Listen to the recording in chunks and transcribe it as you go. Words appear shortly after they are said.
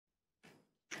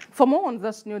For more on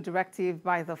this new directive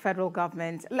by the federal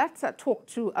government, let's talk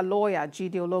to a lawyer,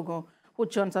 Jide Ologun, who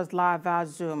joins us live via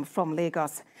Zoom from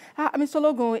Lagos. Mr.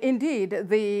 Ologun, indeed,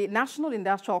 the National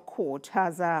Industrial Court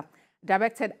has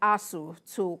directed Asuu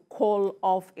to call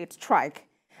off its strike.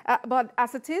 But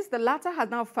as it is, the latter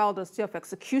has now filed a stay of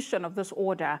execution of this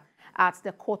order at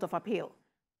the Court of Appeal.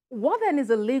 What then is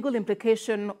the legal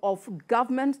implication of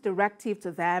government directive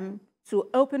to them to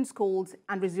open schools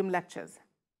and resume lectures?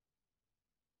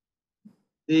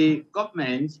 The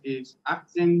government is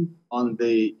acting on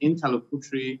the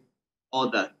interlocutory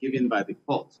order given by the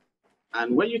court.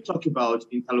 And when you talk about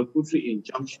interlocutory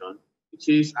injunction, it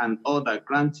is an order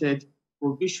granted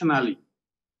provisionally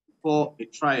for a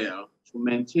trial to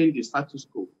maintain the status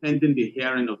quo pending the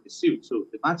hearing of the suit. So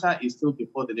the matter is still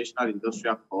before the National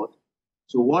Industrial Court.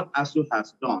 So what Asuu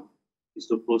has done is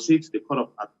to proceed to the Court of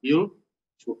Appeal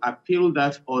to appeal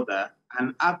that order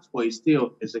and act for a stay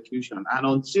of execution. And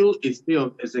until a stay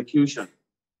of execution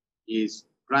is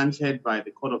granted by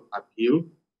the Court of Appeal,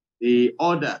 the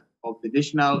order of the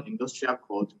National Industrial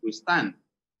Court will stand.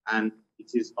 And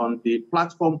it is on the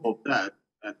platform of that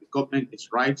that the government is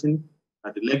writing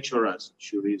that the lecturers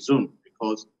should resume,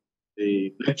 because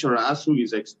the lecturer Asuu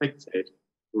is expected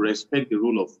to respect the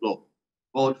rule of law.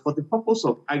 But for the purpose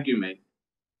of argument,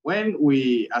 when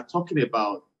we are talking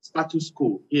about status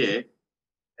quo here,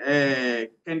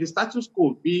 can the status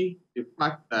quo be the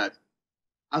fact that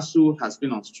Asuu has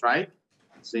been on strike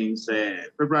since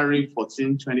February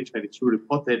 14, 2022,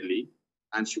 reportedly,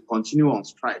 and should continue on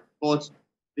strike? But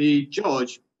the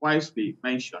judge wisely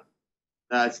mentioned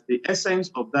that the essence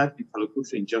of that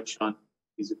interlocutory injunction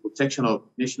is the protection of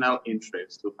national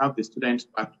interest, to have the students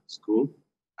back to school,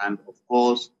 and of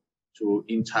course, to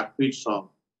interpret some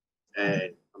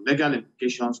legal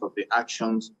implications of the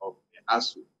actions of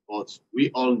Asuu. But we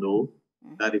all know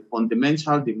that the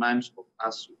fundamental demands of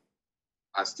Asuu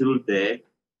are still there,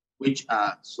 which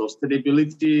are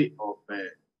sustainability of the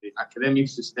academic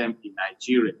system in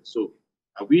Nigeria. So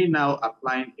are we now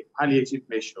applying a palliative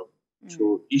measure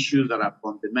to issues that are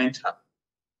fundamental?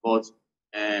 But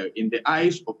in the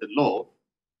eyes of the law,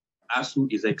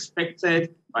 Asuu is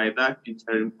expected by that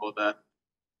interim order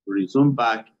to resume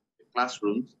back the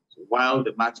classrooms while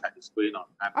the matter is going on.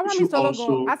 And all right, Mr.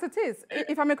 Ologun, as it is,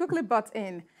 if I may quickly butt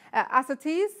in, as it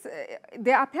is,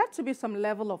 there appeared to be some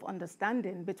level of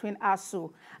understanding between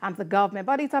Asuu and the government,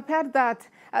 but it appeared that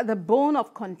the bone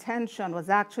of contention was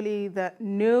actually the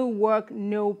no work,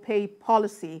 no pay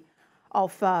policy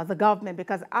of the government,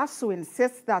 because Asuu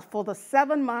insists that for the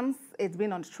 7 months it's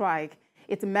been on strike,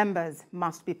 its members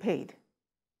must be paid.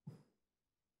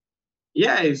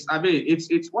 Yes, I mean,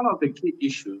 it's one of the key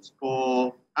issues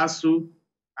for Asuu.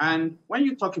 And when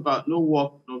you talk about no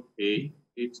work, no pay,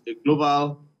 it's a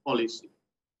global policy.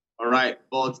 All right.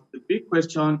 But the big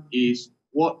question is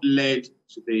what led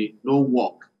to the no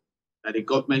work that the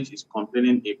government is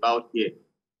complaining about here?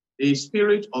 The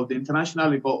spirit of the International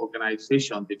Labour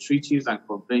Organization, the treaties and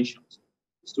conventions,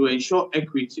 is to ensure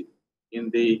equity in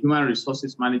the human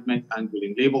resources management angle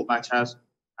in labor matters.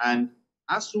 And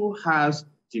Asuu has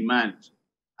demands,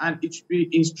 and it should be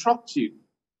instructive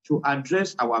to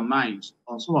address our minds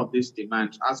on some of these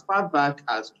demands. As far back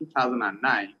as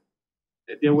 2009,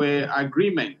 there were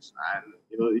agreements, and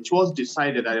it was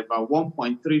decided that about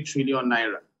 1.3 trillion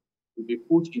naira will be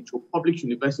put into public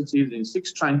universities in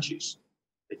 6 tranches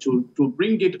to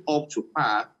bring it up to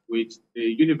par with the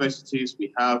universities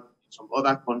we have in some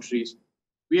other countries,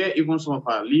 where even some of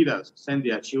our leaders send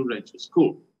their children to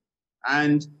school.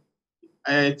 And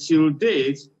till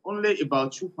date, only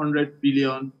about 200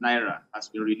 billion naira has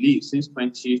been released since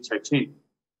 2013.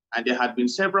 And there had been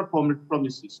several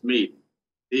promises made.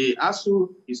 The Asuu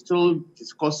is still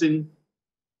discussing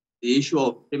the issue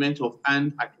of payment of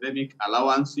earned academic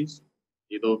allowances,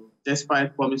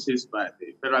 despite promises by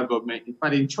the federal government. In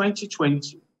fact, in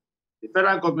 2020, the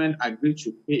federal government agreed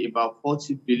to pay about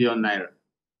 40 billion naira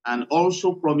and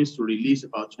also promised to release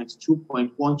about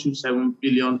 22.127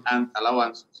 billion earned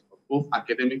allowances for both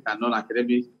academic and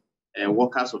non-academic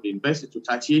workers of the university to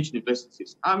 38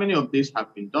 universities. How many of these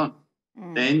have been done?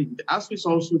 Then the Asuu is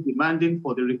also demanding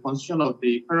for the reconstitution of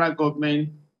the federal government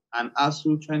and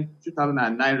Asuu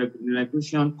 2009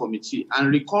 Negotiation Committee. And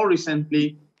recall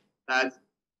recently that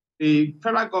the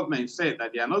federal government said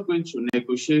that they are not going to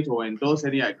negotiate or endorse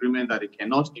any agreement that they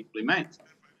cannot implement.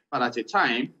 But at the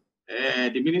time,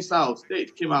 the Minister of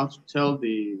State came out to tell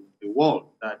the world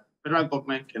that federal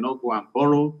government cannot go and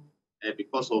borrow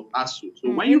because of Asuu. So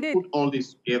when you put all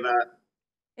this together,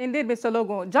 indeed, Mr.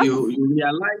 Ologun, you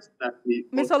realize that the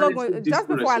Mr. Ologun, just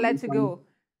before I let you go,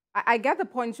 I get the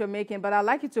point you're making, but I'd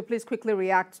like you to please quickly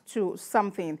react to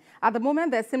something. At the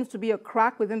moment, there seems to be a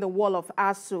crack within the wall of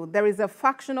Asuu. There is a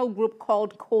factional group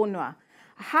called Konwa.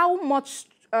 How much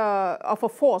of a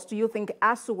force do you think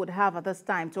Asuu would have at this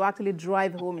time to actually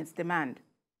drive home its demand?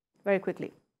 Very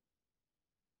quickly.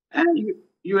 And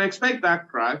you expect that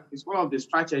crack. It's one of the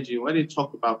strategy when they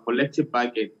talk about collective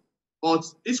bargaining. But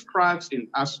these cracks in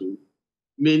Asuu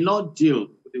may not deal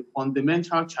with the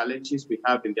fundamental challenges we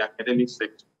have in the academic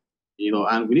sector.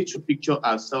 And we need to picture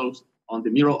ourselves on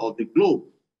the mirror of the globe.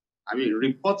 I mean,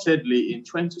 reportedly in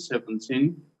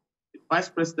 2017, the vice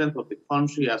president of the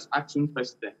country as acting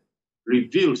president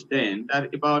revealed then that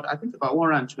I think about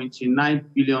 129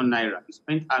 billion naira is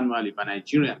spent annually by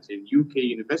Nigerians in UK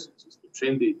universities to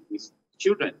train these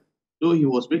children. Though he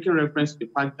was making reference to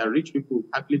the fact that rich people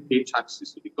hardly pay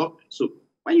taxes to the government. So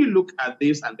when you look at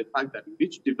this and the fact that we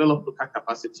need to develop local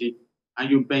capacity and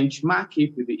you benchmark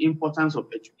it with the importance of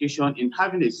education in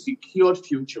having a secured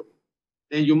future,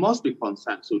 then you must be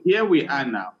concerned. So here we are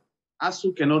now.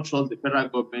 Asuu cannot trust the federal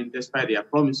government despite their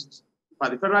promises.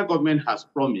 But the federal government has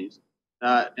promised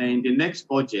that in the next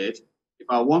budget,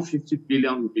 about 150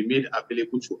 billion will be made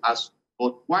available to Asuu.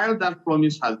 But while that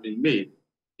promise has been made,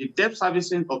 the debt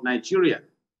servicing of Nigeria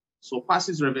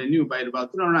surpasses revenue by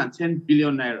about 310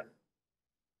 billion naira.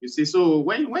 You see, so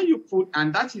when you put,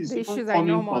 and that is even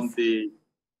coming from the,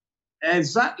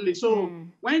 exactly. So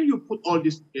when you put all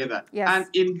this together, yes, and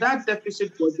in that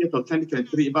deficit budget of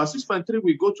 2023, about 6.3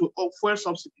 will go to fuel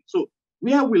subsidy. So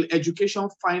where will education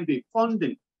find the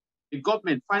funding? The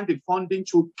government find the funding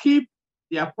to keep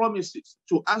their promises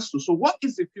to Asuu. So what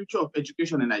is the future of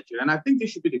education in Nigeria? And I think this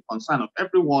should be the concern of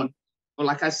everyone. But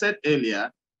like I said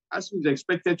earlier, Asuu is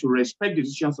expected to respect the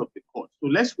decisions of the court. So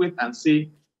let's wait and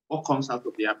see what comes out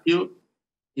of the appeal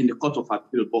in the Court of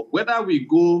Appeal. But whether we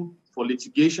go for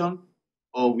litigation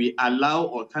or we allow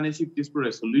alternative dispute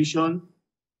resolution,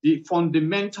 the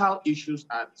fundamental issues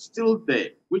are still there,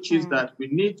 which is that we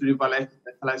need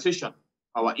revitalization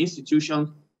of our institutions.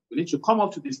 We need to come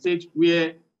up to the stage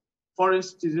where foreign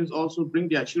citizens also bring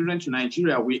their children to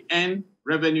Nigeria. We earn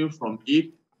revenue from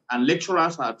it, and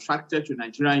lecturers are attracted to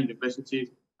Nigerian universities.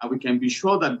 And we can be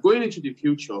sure that going into the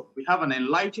future, we have an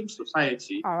enlightened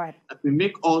society that will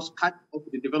make us catch up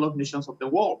with the developed nations of the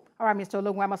world. All right, Mr.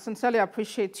 Ologun, I must sincerely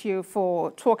appreciate you for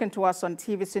talking to us on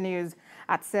TVC News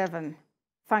at 7.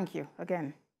 Thank you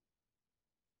again.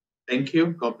 Thank you.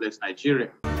 God bless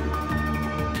Nigeria.